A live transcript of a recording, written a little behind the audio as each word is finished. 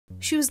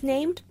She was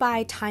named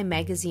by Time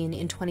magazine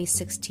in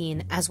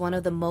 2016 as one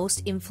of the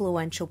most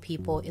influential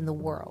people in the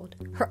world.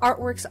 Her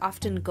artworks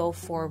often go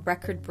for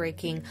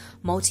record-breaking,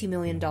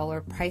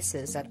 multi-million-dollar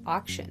prices at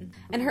auction,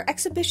 and her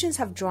exhibitions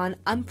have drawn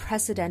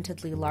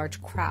unprecedentedly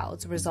large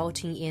crowds,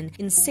 resulting in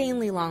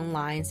insanely long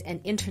lines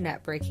and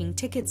internet-breaking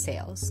ticket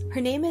sales.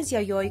 Her name is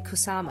Yayoi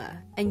Kusama,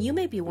 and you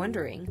may be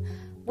wondering,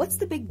 what's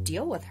the big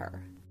deal with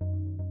her?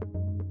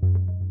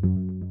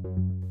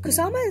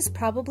 Kusama is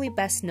probably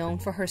best known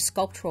for her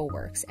sculptural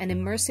works and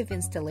immersive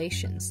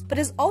installations, but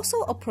is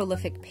also a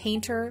prolific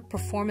painter,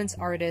 performance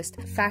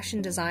artist, fashion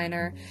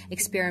designer,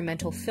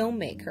 experimental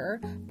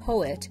filmmaker,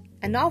 poet,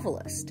 and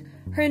novelist.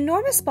 Her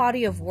enormous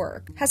body of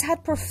work has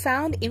had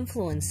profound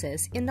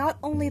influences in not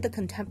only the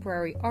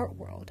contemporary art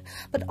world,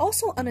 but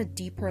also on a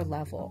deeper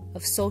level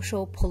of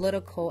social,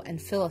 political, and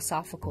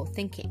philosophical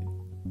thinking.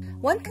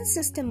 One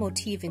consistent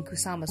motif in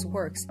Kusama's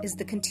works is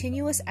the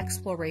continuous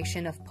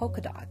exploration of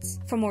polka dots,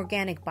 from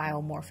organic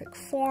biomorphic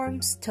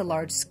forms to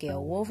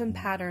large-scale woven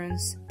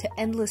patterns, to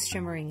endless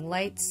shimmering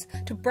lights,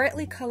 to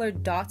brightly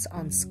colored dots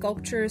on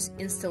sculptures,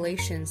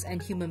 installations,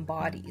 and human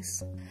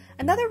bodies.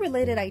 Another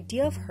related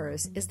idea of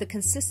hers is the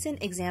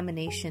consistent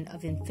examination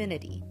of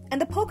infinity, and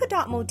the polka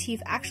dot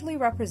motif actually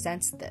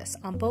represents this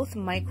on both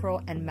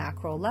micro and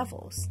macro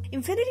levels.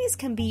 Infinities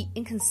can be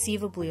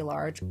inconceivably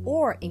large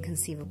or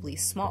inconceivably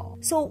small.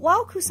 So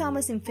while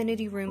Kusama's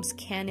infinity rooms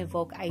can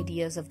evoke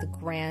ideas of the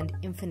grand,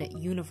 infinite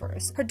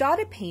universe, her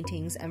dotted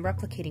paintings and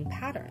replicating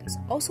patterns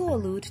also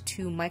allude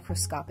to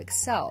microscopic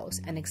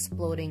cells and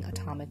exploding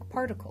atomic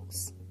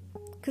particles.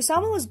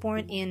 Kusama was born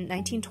in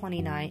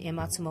 1929 in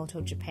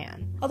Matsumoto,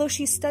 Japan. Although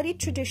she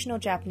studied traditional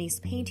Japanese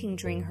painting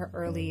during her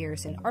early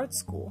years in art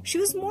school, she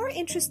was more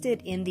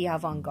interested in the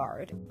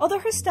avant-garde. Although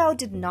her style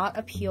did not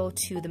appeal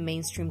to the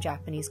mainstream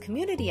Japanese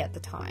community at the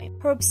time,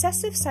 her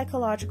obsessive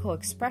psychological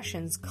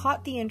expressions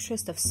caught the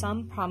interest of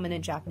some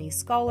prominent Japanese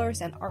scholars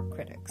and art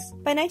critics.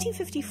 By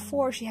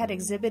 1954, she had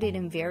exhibited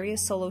in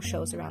various solo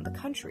shows around the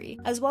country,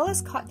 as well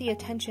as caught the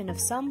attention of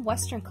some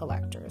Western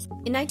collectors.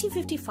 In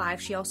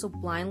 1955, she also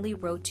blindly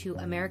wrote to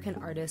American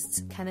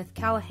artists Kenneth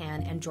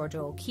Callahan and Georgia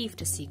O'Keeffe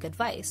to seek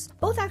advice.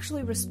 Both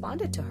actually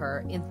responded to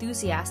her,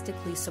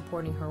 enthusiastically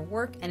supporting her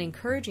work and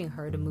encouraging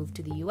her to move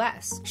to the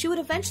US. She would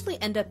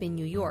eventually end up in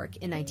New York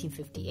in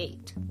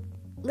 1958.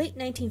 Late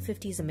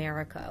 1950s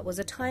America was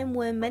a time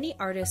when many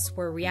artists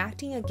were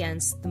reacting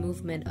against the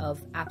movement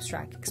of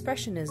abstract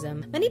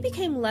expressionism. Many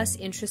became less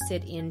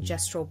interested in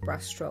gestural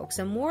brushstrokes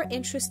and more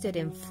interested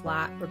in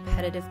flat,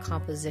 repetitive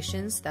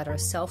compositions that are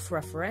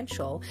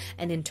self-referential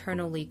and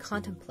internally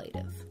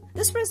contemplative.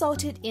 This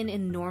resulted in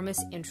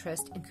enormous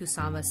interest in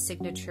Kusama's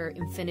signature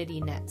Infinity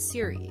Net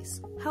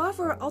series.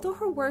 However, although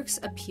her works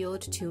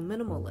appealed to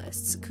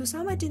minimalists,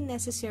 Kusama didn't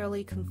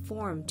necessarily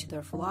conform to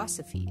their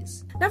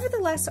philosophies.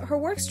 Nevertheless, her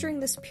works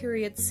during this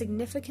period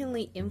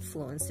significantly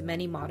influenced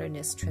many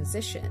modernists'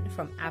 transition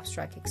from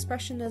abstract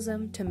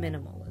expressionism to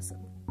minimalism.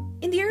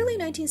 In the early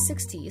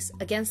 1960s,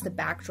 against the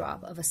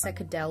backdrop of a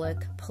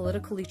psychedelic,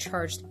 politically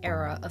charged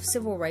era of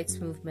civil rights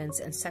movements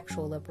and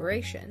sexual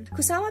liberation,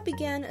 Kusama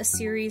began a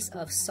series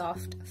of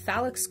soft,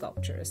 phallic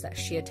sculptures that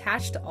she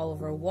attached to all of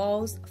her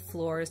walls,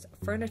 floors,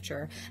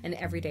 furniture, and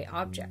everyday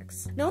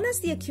objects. Known as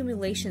the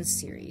Accumulations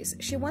series,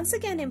 she once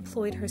again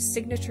employed her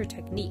signature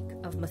technique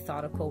of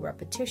methodical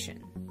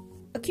repetition.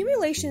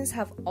 Accumulations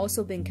have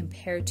also been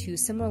compared to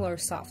similar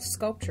soft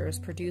sculptures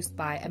produced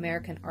by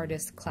American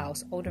artist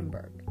Klaus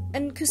Oldenburg.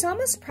 And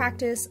Kusama's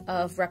practice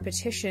of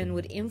repetition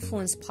would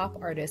influence pop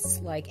artists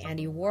like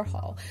Andy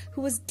Warhol,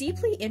 who was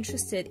deeply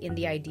interested in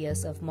the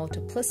ideas of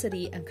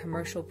multiplicity and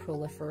commercial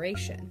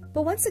proliferation.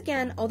 But once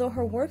again, although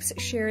her works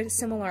shared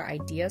similar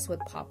ideas with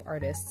pop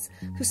artists,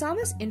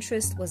 Kusama's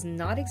interest was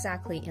not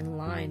exactly in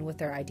line with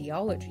their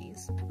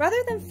ideologies. Rather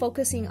than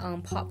focusing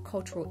on pop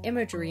cultural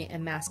imagery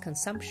and mass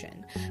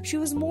consumption, she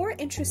was more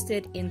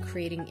interested in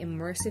creating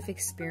immersive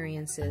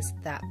experiences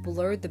that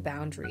blurred the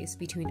boundaries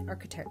between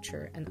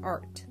architecture and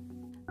art.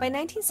 By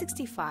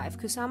 1965,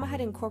 Kusama had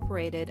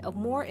incorporated a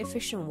more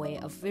efficient way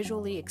of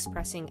visually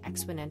expressing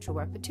exponential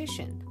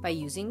repetition by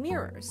using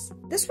mirrors.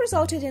 This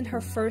resulted in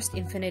her first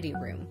infinity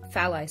room,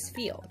 Phalli's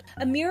Field,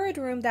 a mirrored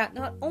room that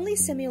not only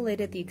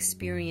simulated the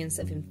experience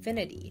of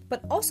infinity,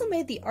 but also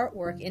made the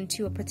artwork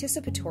into a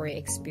participatory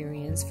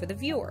experience for the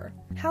viewer.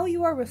 How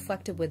you are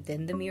reflected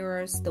within the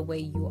mirrors, the way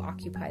you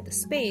occupy the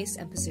space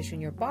and position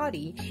your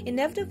body,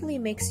 inevitably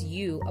makes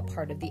you a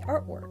part of the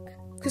artwork.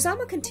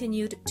 Kusama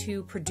continued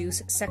to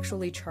produce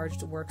sexually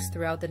charged works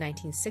throughout the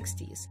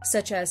 1960s,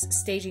 such as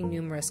staging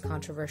numerous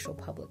controversial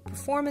public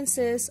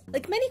performances.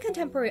 Like many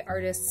contemporary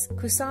artists,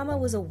 Kusama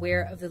was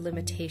aware of the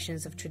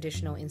limitations of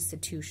traditional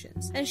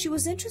institutions, and she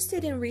was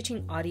interested in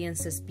reaching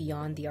audiences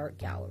beyond the art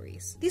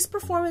galleries. These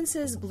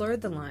performances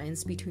blurred the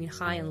lines between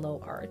high and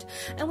low art,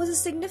 and was a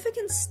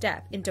significant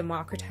step in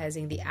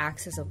democratizing the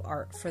access of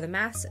art for the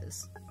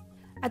masses.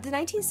 At the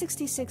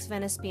 1966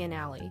 Venice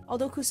Biennale,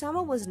 although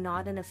Kusama was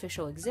not an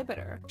official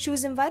exhibitor, she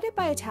was invited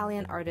by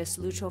Italian artist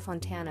Lucio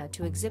Fontana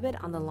to exhibit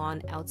on the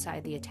lawn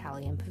outside the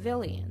Italian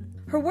pavilion.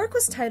 Her work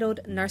was titled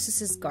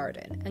Narcissus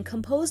Garden and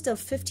composed of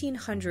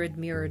 1,500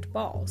 mirrored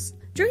balls.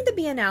 During the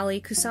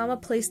Biennale,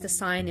 Kusama placed a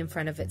sign in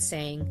front of it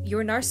saying,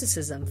 "Your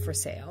Narcissism for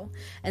sale,"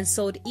 and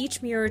sold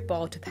each mirrored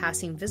ball to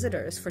passing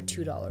visitors for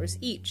 $2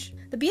 each.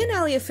 The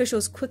Biennale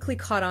officials quickly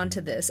caught on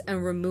to this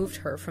and removed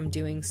her from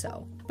doing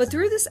so. But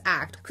through this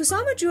act,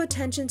 Kusama drew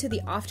attention to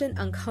the often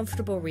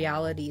uncomfortable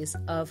realities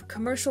of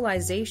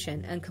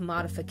commercialization and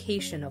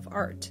commodification of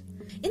art.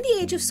 In the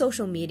age of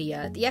social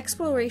media, the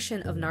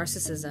exploration of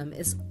narcissism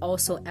is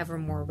also ever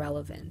more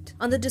relevant.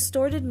 On the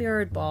distorted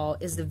mirrored ball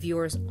is the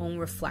viewer's own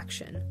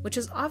reflection, which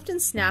is often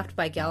snapped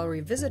by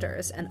gallery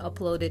visitors and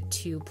uploaded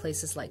to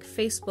places like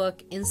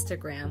Facebook,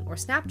 Instagram, or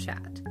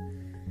Snapchat.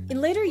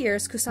 In later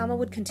years, Kusama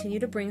would continue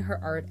to bring her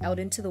art out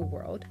into the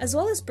world, as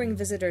well as bring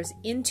visitors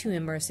into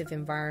immersive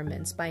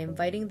environments by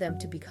inviting them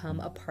to become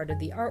a part of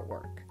the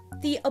artwork.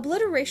 The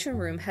Obliteration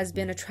Room has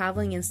been a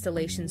traveling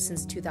installation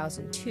since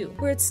 2002,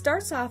 where it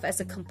starts off as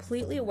a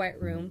completely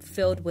white room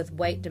filled with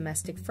white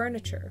domestic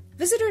furniture.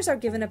 Visitors are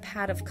given a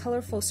pad of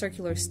colorful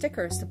circular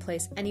stickers to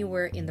place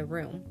anywhere in the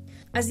room.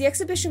 As the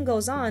exhibition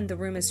goes on, the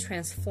room is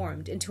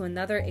transformed into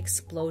another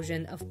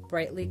explosion of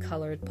brightly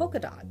colored polka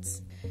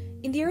dots.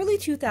 In the early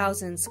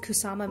 2000s,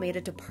 Kusama made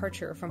a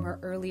departure from her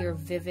earlier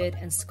vivid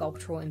and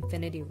sculptural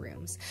infinity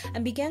rooms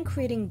and began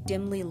creating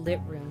dimly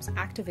lit rooms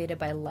activated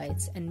by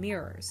lights and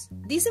mirrors.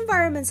 These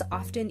environments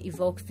often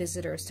evoke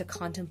visitors to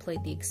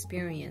contemplate the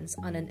experience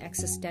on an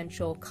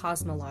existential,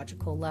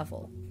 cosmological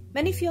level.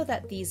 Many feel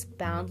that these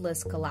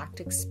boundless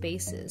galactic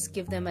spaces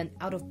give them an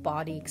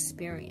out-of-body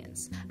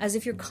experience, as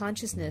if your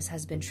consciousness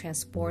has been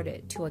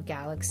transported to a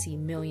galaxy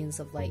millions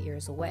of light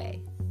years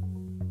away.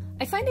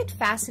 I find it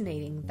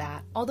fascinating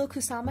that, although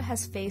Kusama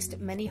has faced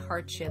many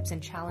hardships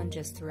and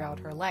challenges throughout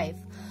her life,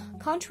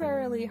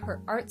 contrarily,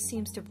 her art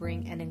seems to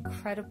bring an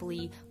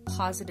incredibly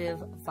positive,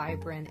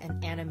 vibrant,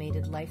 and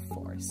animated life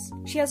force.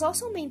 She has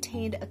also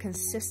maintained a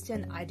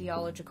consistent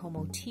ideological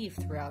motif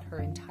throughout her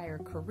entire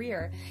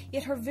career,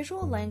 yet her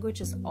visual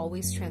language is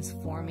always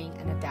transforming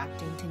and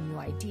adapting to new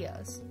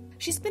ideas.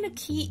 She's been a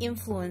key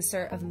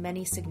influencer of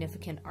many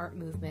significant art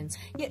movements,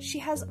 yet she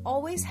has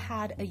always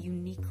had a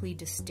uniquely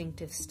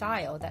distinctive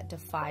style that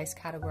defies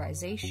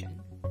categorization.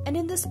 And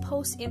in this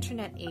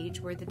post-internet age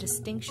where the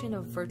distinction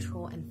of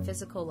virtual and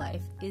physical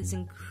life is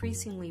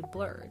increasingly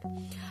blurred,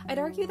 I'd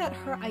argue that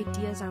her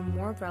ideas are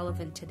more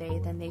relevant today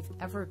than they've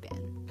ever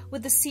been.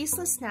 With the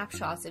ceaseless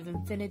snapshots of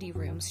infinity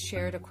rooms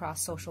shared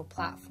across social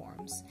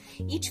platforms,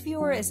 each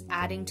viewer is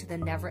adding to the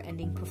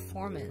never-ending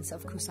performance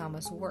of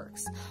Kusama's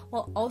works,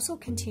 while also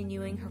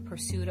continuing her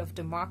pursuit of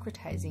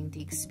democratizing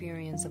the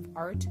experience of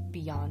art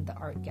beyond the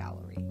art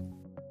gallery.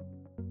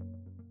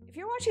 If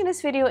you're watching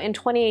this video in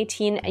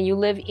 2018 and you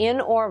live in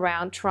or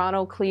around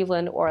Toronto,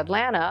 Cleveland, or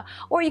Atlanta,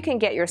 or you can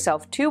get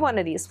yourself to one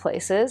of these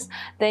places,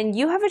 then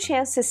you have a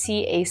chance to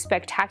see a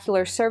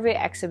spectacular survey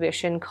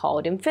exhibition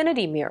called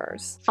Infinity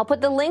Mirrors. I'll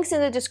put the links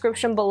in the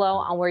description below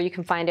on where you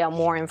can find out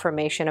more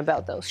information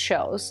about those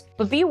shows.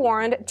 But be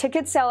warned,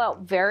 tickets sell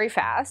out very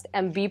fast,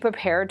 and be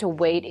prepared to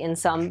wait in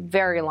some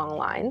very long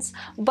lines,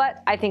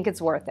 but I think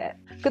it's worth it.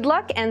 Good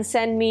luck and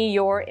send me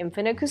your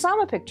Infinite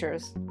Kusama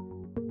pictures.